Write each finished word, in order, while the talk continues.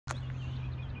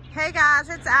Hey guys,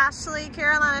 it's Ashley,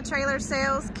 Carolina Trailer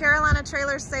Sales,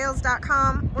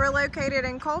 carolinatrailersales.com. We're located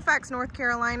in Colfax, North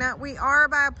Carolina. We are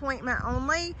by appointment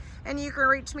only, and you can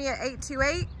reach me at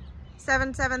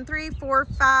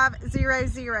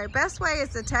 828-773-4500. Best way is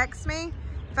to text me.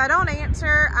 If I don't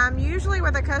answer, I'm usually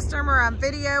with a customer, I'm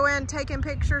videoing, taking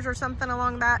pictures or something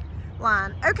along that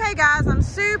line. Okay guys, I'm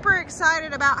super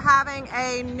excited about having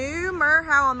a new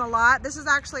Merhow on the lot. This is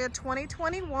actually a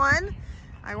 2021.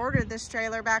 I ordered this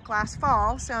trailer back last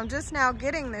fall, so I'm just now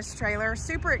getting this trailer.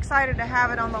 Super excited to have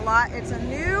it on the lot. It's a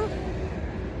new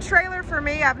trailer for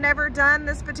me. I've never done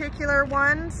this particular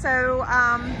one, so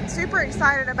super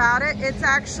excited about it. It's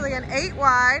actually an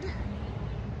 8-wide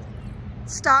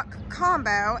stock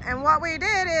combo, and what we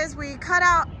did is we cut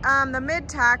out the mid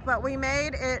tack, but we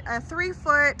made it a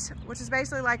 3-foot, which is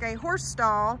basically like a horse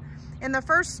stall in the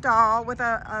first stall with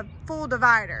a full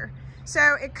divider.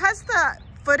 So it cuts the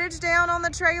footage down on the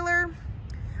trailer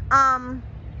to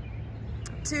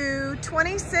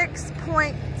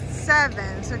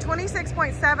 26.7, so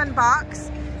 26.7 box,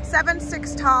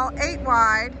 7.6 tall, 8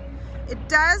 wide. It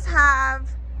does have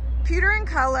pewter in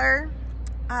color,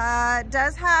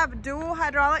 does have dual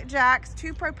hydraulic jacks,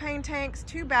 2 propane tanks,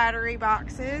 2 battery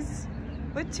boxes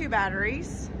with 2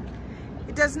 batteries.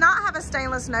 It does not have a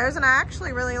stainless nose, and I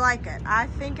actually really like it. I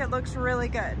think it looks really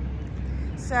good.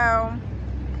 So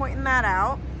pointing that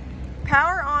out.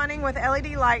 Power awning with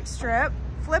LED light strip,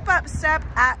 flip up step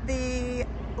at the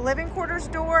living quarters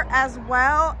door as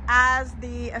well as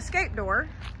the escape door.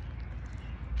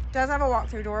 Does have a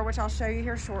walk-through door, which I'll show you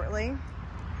here shortly.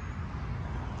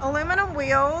 Aluminum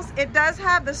wheels. It does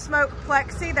have the smoke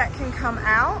plexi that can come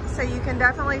out, so you can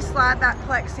definitely slide that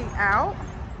plexi out.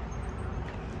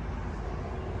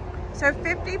 So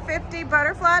 50/50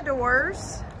 butterfly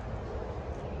doors.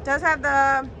 Does have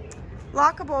the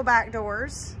lockable back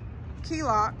doors, key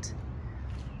locked,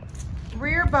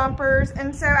 rear bumpers.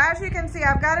 And so as you can see,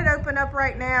 I've got it open up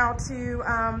right now to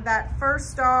that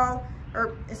first stall,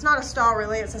 or it's not a stall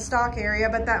really, it's a stock area,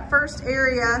 but that first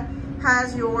area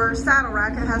has your saddle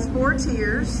rack. It has 4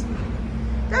 tiers.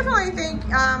 Definitely think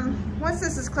once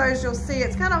this is closed, you'll see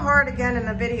it's kind of hard again in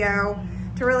the video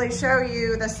to really show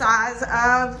you the size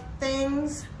of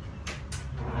things.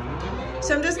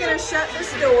 So I'm just gonna shut this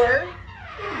door.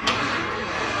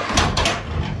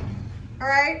 All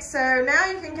right, so now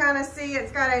you can kind of see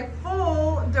it's got a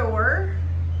full door,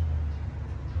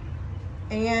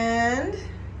 and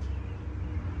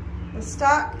the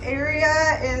stock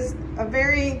area is a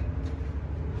very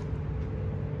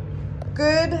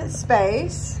good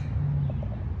space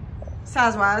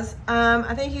size-wise.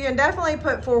 I think you can definitely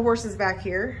put 4 horses back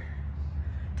here,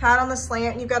 tied on the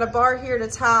slant. You've got a bar here to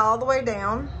tie all the way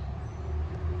down.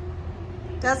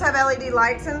 Does have LED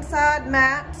lights inside,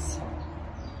 mats.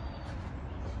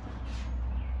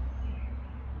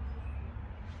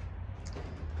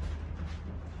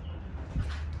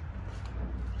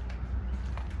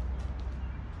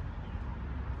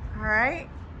 All right,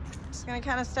 just gonna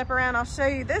kind of step around. I'll show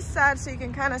you this side so you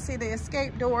can kind of see the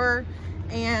escape door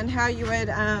and how you would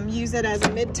use it as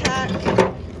a mid-tack.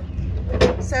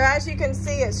 So as you can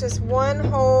see, it's just one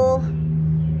whole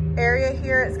area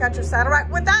here. It's got your saddle rack.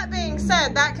 With that being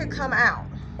said, that could come out.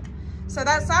 So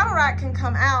that saddle rack can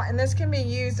come out, and this can be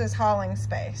used as hauling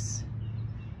space.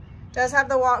 Does have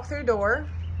the walk-through door.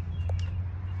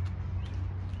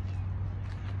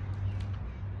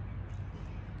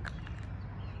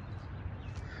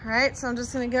 All right, so I'm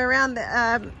just gonna go around.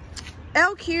 The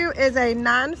LQ is a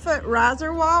 9-foot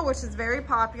riser wall, which is very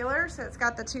popular. So it's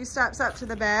got the 2 steps up to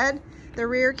the bed, the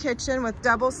rear kitchen with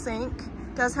double sink,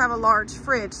 does have a large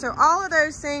fridge. So all of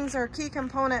those things are key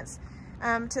components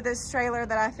to this trailer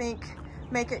that I think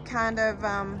make it kind of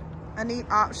a neat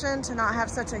option to not have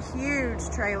such a huge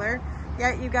trailer.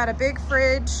 Yet you've got a big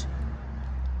fridge,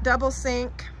 double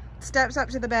sink, steps up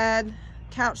to the bed,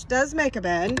 couch does make a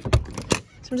bed.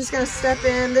 I'm just gonna step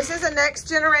in. This is a next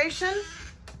generation,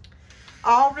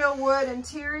 all real wood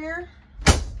interior.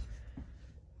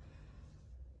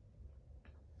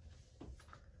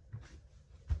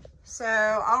 So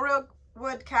all real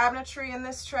wood cabinetry in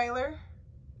this trailer.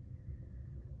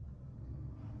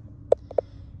 Let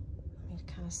me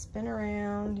kind of spin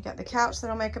around. You got the couch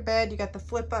that'll make a bed. You got the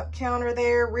flip up counter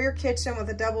there, rear kitchen with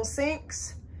the double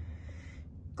sinks,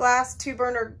 glass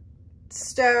 2-burner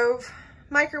stove,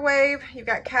 microwave. You've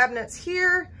got cabinets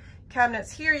here,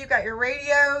 you've got your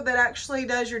radio that actually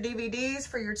does your DVDs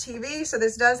for your TV. So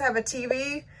this does have a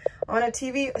TV on a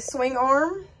TV swing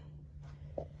arm.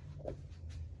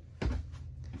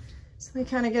 So we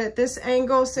kind of get at this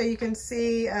angle so you can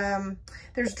see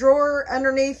there's drawer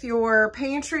underneath your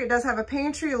pantry. It does have a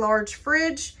pantry, a large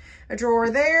fridge, a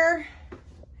drawer there.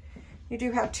 You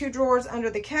do have 2 drawers under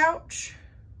the couch.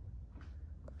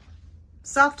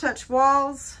 Soft touch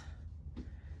walls.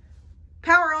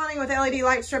 Power awning with LED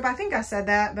light strip. I think I said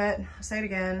that, but I'll say it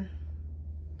again.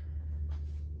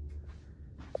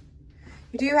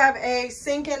 You do have a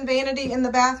sink and vanity in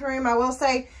the bathroom. I will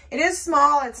say it is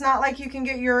small. It's not like you can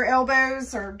get your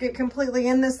elbows or get completely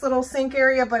in this little sink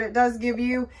area, but it does give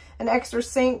you an extra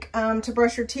sink to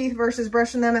brush your teeth versus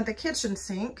brushing them at the kitchen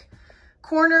sink.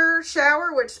 Corner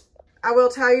shower, which I will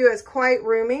tell you is quite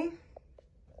roomy.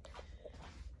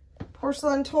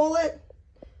 Porcelain toilet.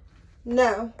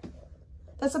 No,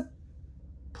 that's a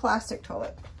plastic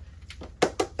toilet.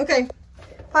 Okay,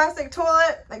 plastic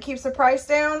toilet, that keeps the price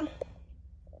down.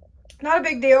 Not a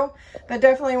big deal, but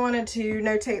definitely wanted to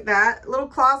notate that. Little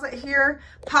closet here,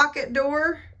 pocket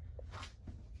door.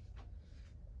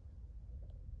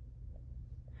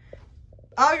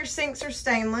 All your sinks are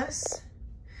stainless.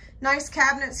 Nice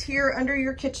cabinets here under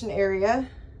your kitchen area.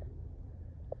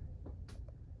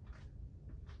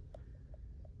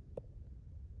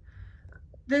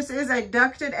 This is a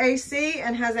ducted AC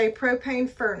and has a propane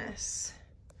furnace.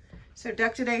 So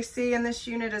ducted AC in this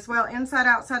unit as well. Inside,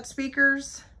 outside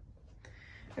speakers.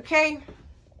 Okay,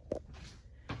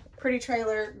 pretty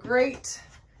trailer, great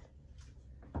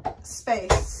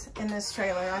space in this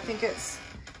trailer. I think it's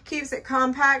keeps it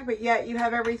compact, but yet you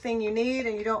have everything you need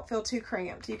and you don't feel too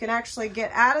cramped. You can actually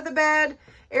get out of the bed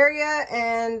area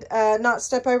and not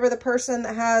step over the person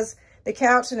that has the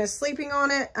couch and is sleeping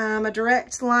on it. A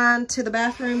direct line to the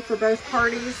bathroom for both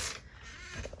parties.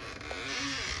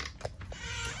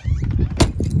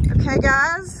 Okay,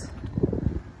 guys.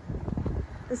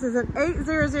 This is an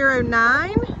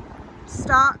 8009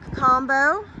 stock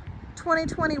combo,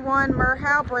 2021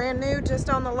 Merhow, brand new, just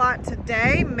on the lot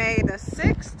today, May the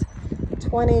 6th,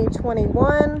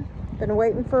 2021. Been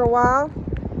waiting for a while.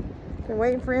 Been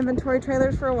waiting for inventory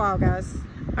trailers for a while, guys.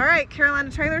 All right,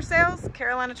 Carolina Trailer Sales,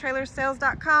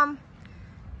 carolinatrailersales.com.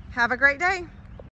 Have a great day.